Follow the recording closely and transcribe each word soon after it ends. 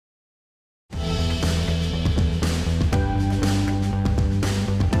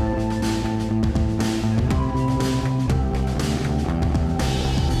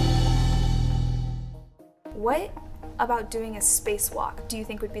about doing a spacewalk do you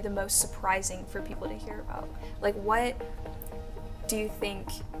think would be the most surprising for people to hear about? Like, what do you think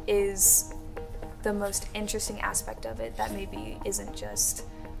is the most interesting aspect of it that maybe isn't just,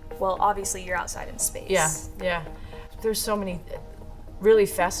 well, obviously you're outside in space? Yeah. There's so many really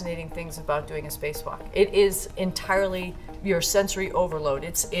fascinating things about doing a spacewalk. It is entirely your sensory overload.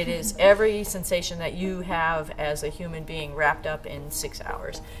 It is every sensation that you have as a human being wrapped up in 6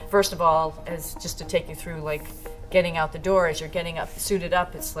 hours. First of all, as just to take you through, like, getting out the door, as you're getting up, suited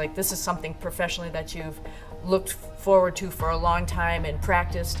up, it's like this is something professionally that you've looked forward to for a long time and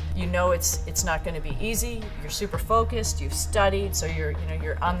practiced. You know it's not going to be easy. You're super focused. You've studied, so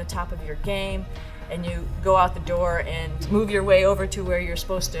you're on the top of your game. And you go out the door and move your way over to where you're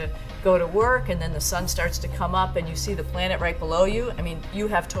supposed to go to work, and then the sun starts to come up and you see the planet right below you. I mean, you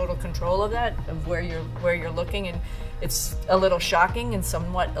have total control of that, of where you're looking, and it's a little shocking and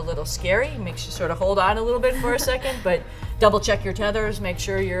somewhat a little scary. It makes you sort of hold on a little bit for a second, but double check your tethers, make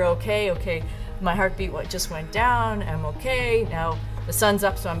sure you're okay. Okay, my heartbeat just went down, I'm okay. Now the sun's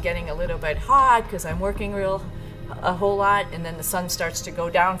up, so I'm getting a little bit hot because I'm working a whole lot, and then the sun starts to go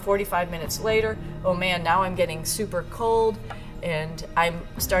down 45 minutes later. Oh man, now I'm getting super cold and I'm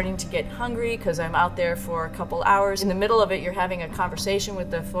starting to get hungry because I'm out there for a couple hours. In the middle of it, you're having a conversation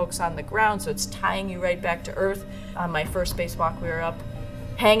with the folks on the ground, so it's tying you right back to Earth. On my first spacewalk, we were up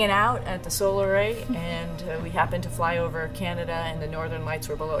hanging out at the solar array, and we happened to fly over Canada, and the northern lights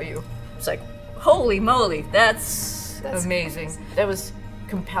were below you. It's like, holy moly, that's amazing. That was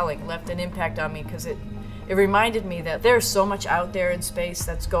compelling, left an impact on me because it reminded me that there's so much out there in space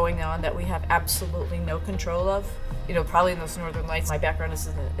that's going on that we have absolutely no control of. You know, probably in those northern lights, my background is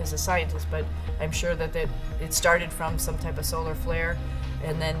as a scientist, but I'm sure that it started from some type of solar flare,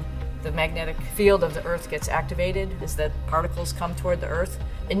 and then the magnetic field of the Earth gets activated as the particles come toward the Earth,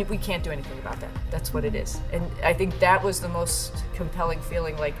 and we can't do anything about that. That's what it is. And I think that was the most compelling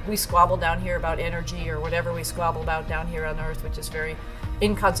feeling. Like, we squabble down here about energy or whatever we squabble about down here on Earth, which is very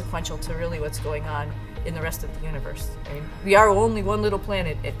inconsequential to really what's going on in the rest of the universe. I mean, we are only one little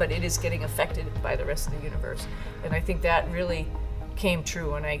planet, but it is getting affected by the rest of the universe. And I think that really came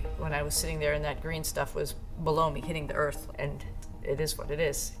true when I was sitting there and that green stuff was below me hitting the Earth, and it is what it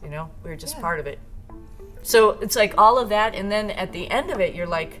is, you know? We're just part of it. So it's like all of that, and then at the end of it, you're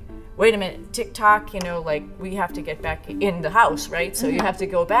like, wait a minute, tick-tock, you know, like, we have to get back in the house, right? So you have to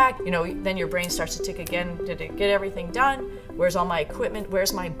go back, you know, then your brain starts to tick again. Did it get everything done? Where's all my equipment?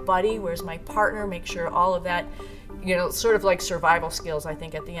 Where's my buddy? Where's my partner? Make sure all of that, you know, sort of like survival skills, I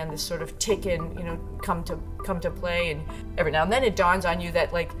think, at the end, this sort of tick in, you know, come to play. And every now and then it dawns on you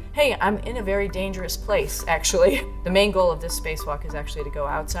that, like, hey, I'm in a very dangerous place, actually. The main goal of this spacewalk is actually to go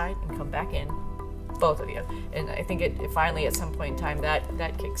outside and come back in, both of you. And I think it finally, at some point in time,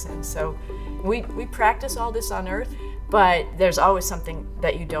 that kicks in. So we practice all this on Earth, but there's always something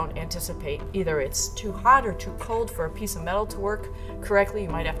that you don't anticipate. Either it's too hot or too cold for a piece of metal to work correctly. You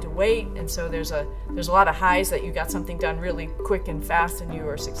might have to wait, and so there's a lot of highs that you got something done really quick and fast and you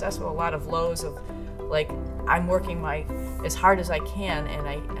were successful. A lot of lows of, like, I'm working as hard as I can and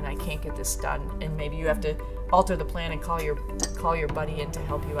I can't get this done, and maybe you have to alter the plan and call your buddy in to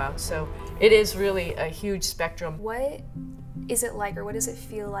help you out. So it is really a huge spectrum. What is it like, or what does it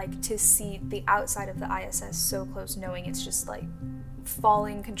feel like to see the outside of the ISS so close, knowing it's just like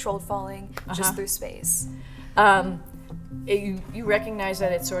controlled falling just through space? You recognize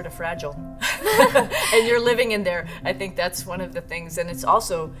that it's sort of fragile and you're living in there. I think that's one of the things, and it's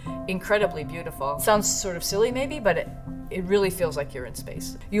also incredibly beautiful. It sounds sort of silly maybe, but it really feels like you're in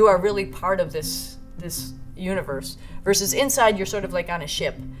space. You are really part of this universe, versus inside you're sort of like on a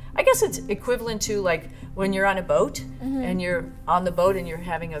ship. I guess it's equivalent to like when you're on a boat and you're on the boat and you're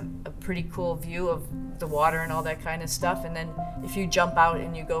having a pretty cool view of the water and all that kind of stuff, and then if you jump out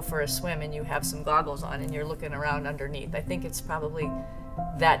and you go for a swim and you have some goggles on and you're looking around underneath, I think it's probably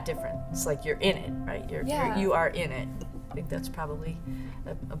that different. It's like you're in it, right? You are in it. I think that's probably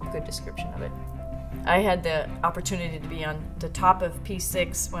a good description of it. I had the opportunity to be on the top of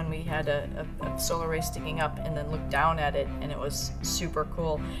P6 when we had a solar array sticking up, and then look down at it, and it was super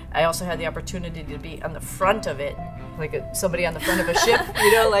cool. I also had the opportunity to be on the front of it, like somebody on the front of a ship,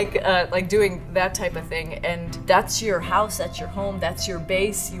 you know, like doing that type of thing. And that's your house, that's your home, that's your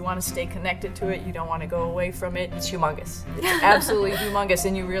base. You want to stay connected to it. You don't want to go away from it. It's humongous. It's absolutely humongous,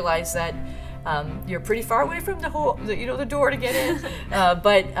 and you realize that you're pretty far away from the door to get in,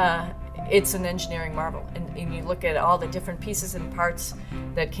 but it's an engineering marvel. And you look at all the different pieces and parts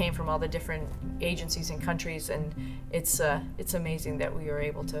that came from all the different agencies and countries, and it's amazing that we were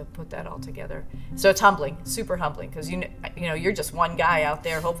able to put that all together. So it's humbling, super humbling, because you know you're just one guy out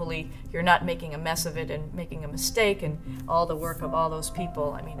there. Hopefully you're not making a mess of it and making a mistake, and all the work of all those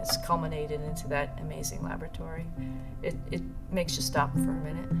people, I mean, it's culminated into that amazing laboratory. It makes you stop for a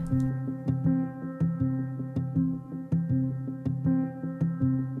minute.